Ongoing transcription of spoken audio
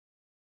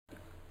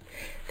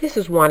This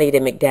is Juanita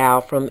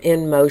McDowell from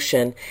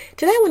InMotion.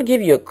 Today I want to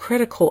give you a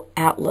critical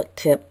Outlook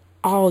tip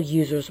all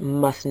users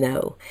must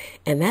know,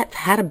 and that's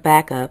how to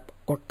back up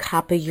or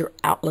copy your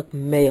Outlook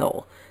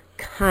mail,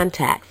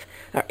 contacts,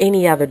 or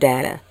any other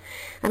data.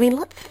 I mean,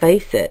 let's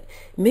face it,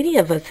 many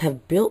of us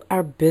have built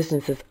our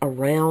businesses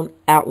around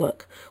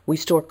Outlook. We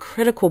store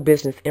critical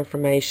business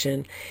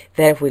information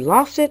that if we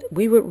lost it,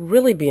 we would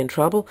really be in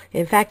trouble.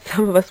 In fact,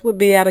 some of us would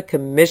be out of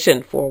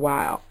commission for a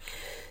while.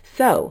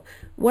 So,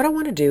 what I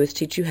want to do is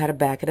teach you how to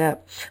back it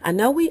up. I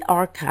know we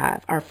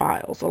archive our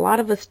files. A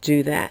lot of us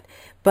do that.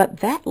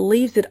 But that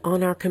leaves it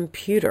on our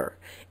computer.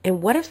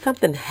 And what if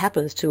something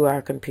happens to our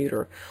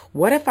computer?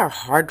 What if our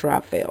hard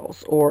drive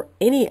fails or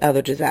any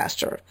other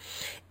disaster?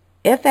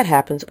 If that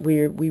happens,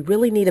 we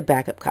really need a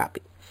backup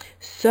copy.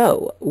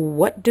 So,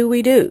 what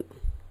do?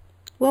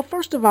 Well,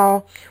 first of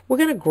all, we're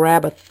going to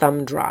grab a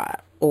thumb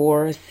drive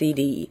or a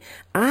CD.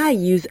 I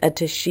use a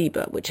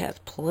Toshiba, which has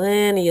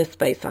plenty of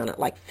space on it,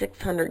 like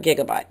 600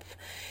 gigabytes.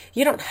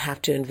 You don't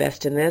have to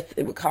invest in this.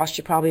 It would cost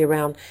you probably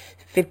around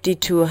 $50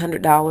 to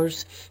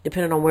 $100,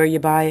 depending on where you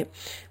buy it.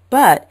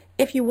 But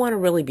if you want to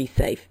really be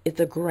safe, it's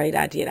a great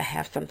idea to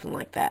have something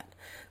like that.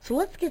 So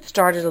let's get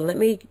started and let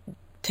me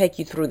take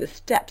you through the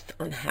steps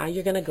on how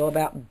you're going to go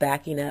about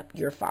backing up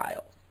your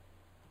file.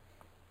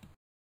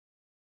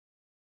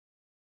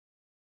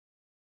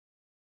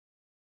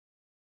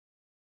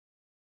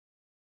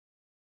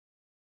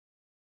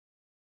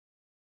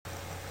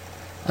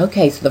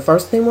 Okay, so the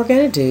first thing we're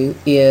going to do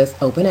is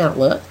open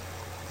Outlook.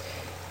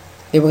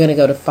 Then we're going to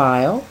go to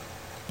File,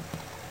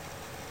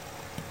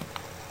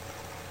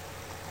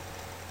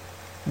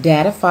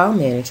 Data File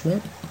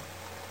Management.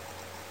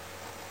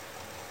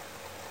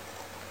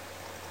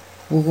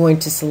 We're going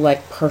to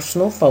select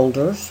Personal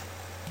Folders,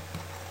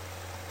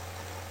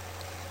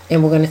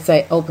 and we're going to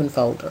say Open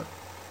Folder.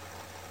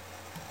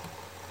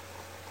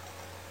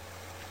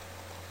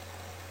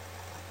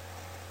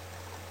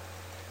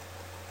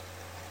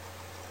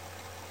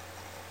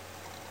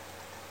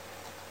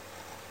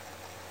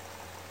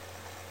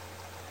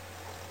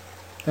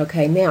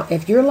 Okay, now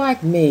if you're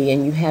like me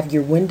and you have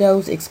your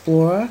Windows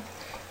Explorer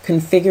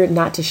configured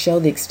not to show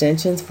the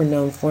extensions for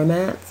known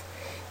formats,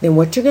 then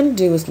what you're going to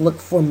do is look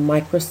for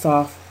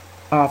Microsoft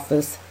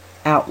Office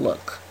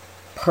Outlook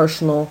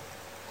personal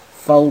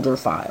folder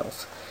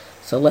files.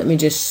 So let me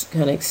just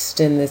kind of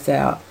extend this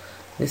out.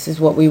 This is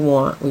what we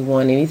want. We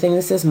want anything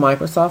that says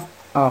Microsoft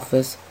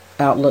Office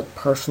Outlook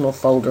personal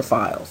folder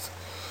files.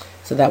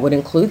 So that would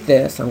include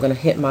this. I'm going to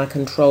hit my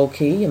Control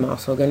key. I'm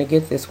also going to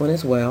get this one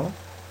as well.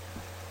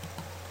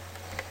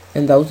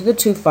 And those are the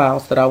two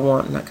files that I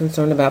want. I'm not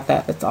concerned about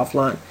that. That's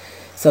offline.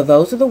 So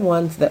those are the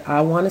ones that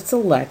I want to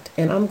select,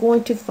 and I'm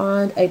going to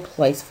find a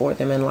place for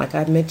them. And like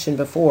I mentioned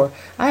before,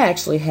 I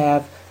actually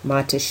have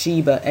my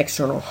Toshiba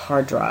external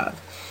hard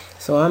drive.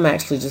 So I'm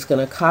actually just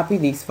going to copy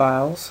these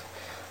files.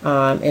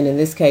 And in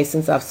this case,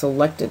 since I've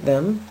selected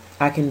them,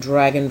 I can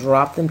drag and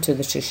drop them to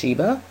the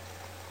Toshiba.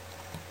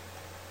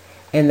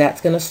 And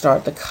that's going to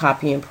start the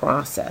copying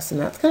process.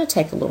 And that's going to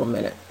take a little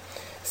minute.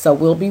 So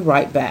we'll be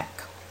right back.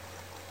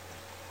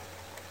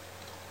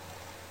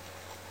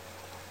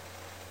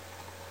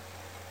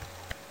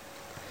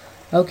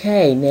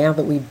 Okay, now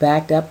that we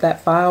backed up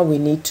that file, we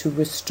need to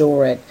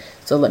restore it.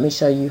 So let me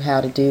show you how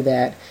to do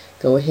that.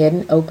 Go ahead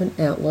and open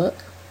Outlook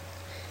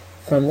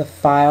from the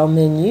File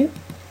menu.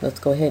 Let's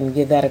go ahead and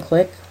give that a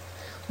click.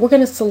 We're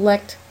going to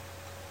select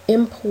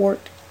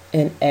Import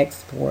and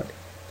Export,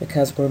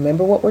 because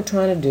remember what we're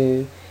trying to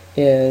do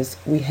is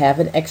we have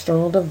an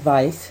external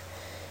device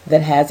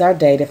that has our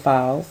data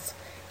files,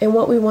 and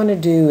what we want to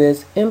do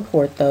is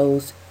import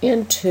those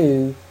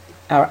into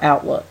our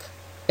Outlook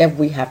if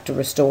we have to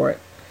restore it.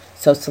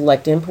 So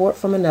select Import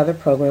from another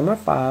program or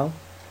file,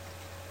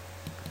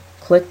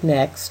 click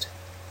Next,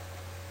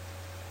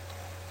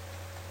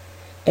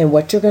 and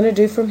what you're going to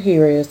do from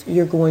here is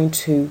you're going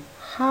to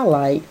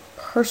highlight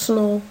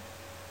Personal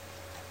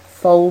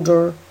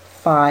Folder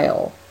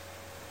File,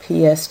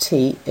 PST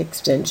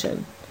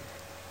extension.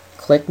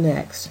 Click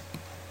Next.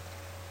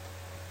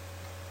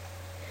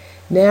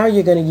 Now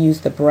you're going to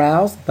use the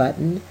Browse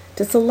button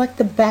to select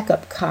the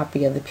backup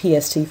copy of the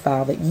PST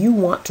file that you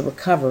want to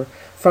recover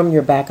from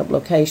your backup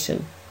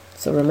location.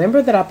 So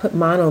remember that I put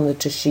mine on the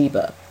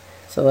Toshiba.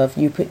 So if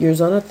you put yours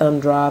on a thumb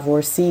drive or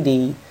a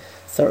CD,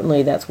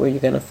 certainly that's where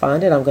you're going to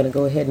find it. I'm going to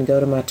go ahead and go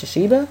to my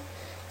Toshiba,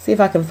 see if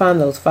I can find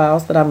those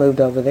files that I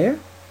moved over there.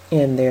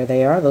 And there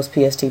they are, those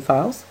PST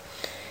files.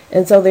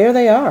 And so there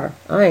they are.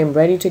 I am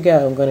ready to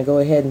go. I'm going to go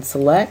ahead and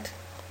select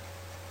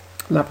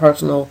my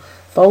personal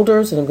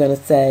folders, and I'm going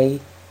to say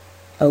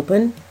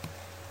Open.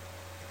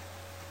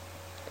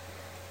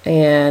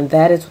 And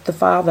that is the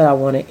file that I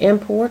want to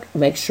import.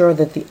 Make sure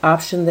that the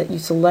option that you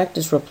select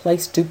is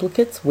Replace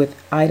Duplicates with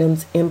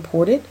Items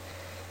Imported.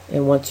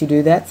 And once you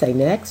do that, say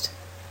Next.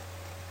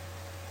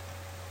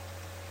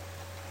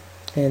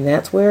 And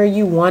that's where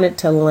you want it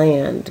to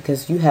land,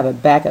 because you have a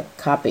backup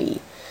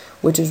copy,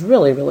 which is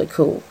really, really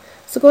cool.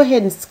 So go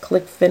ahead and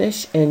click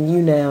Finish, and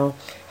you now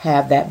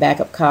have that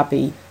backup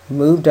copy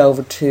moved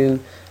over to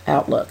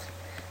Outlook.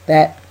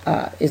 That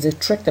is a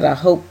trick that I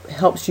hope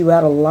helps you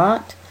out a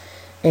lot.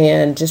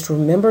 And just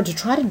remember to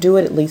try to do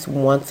it at least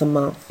once a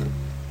month.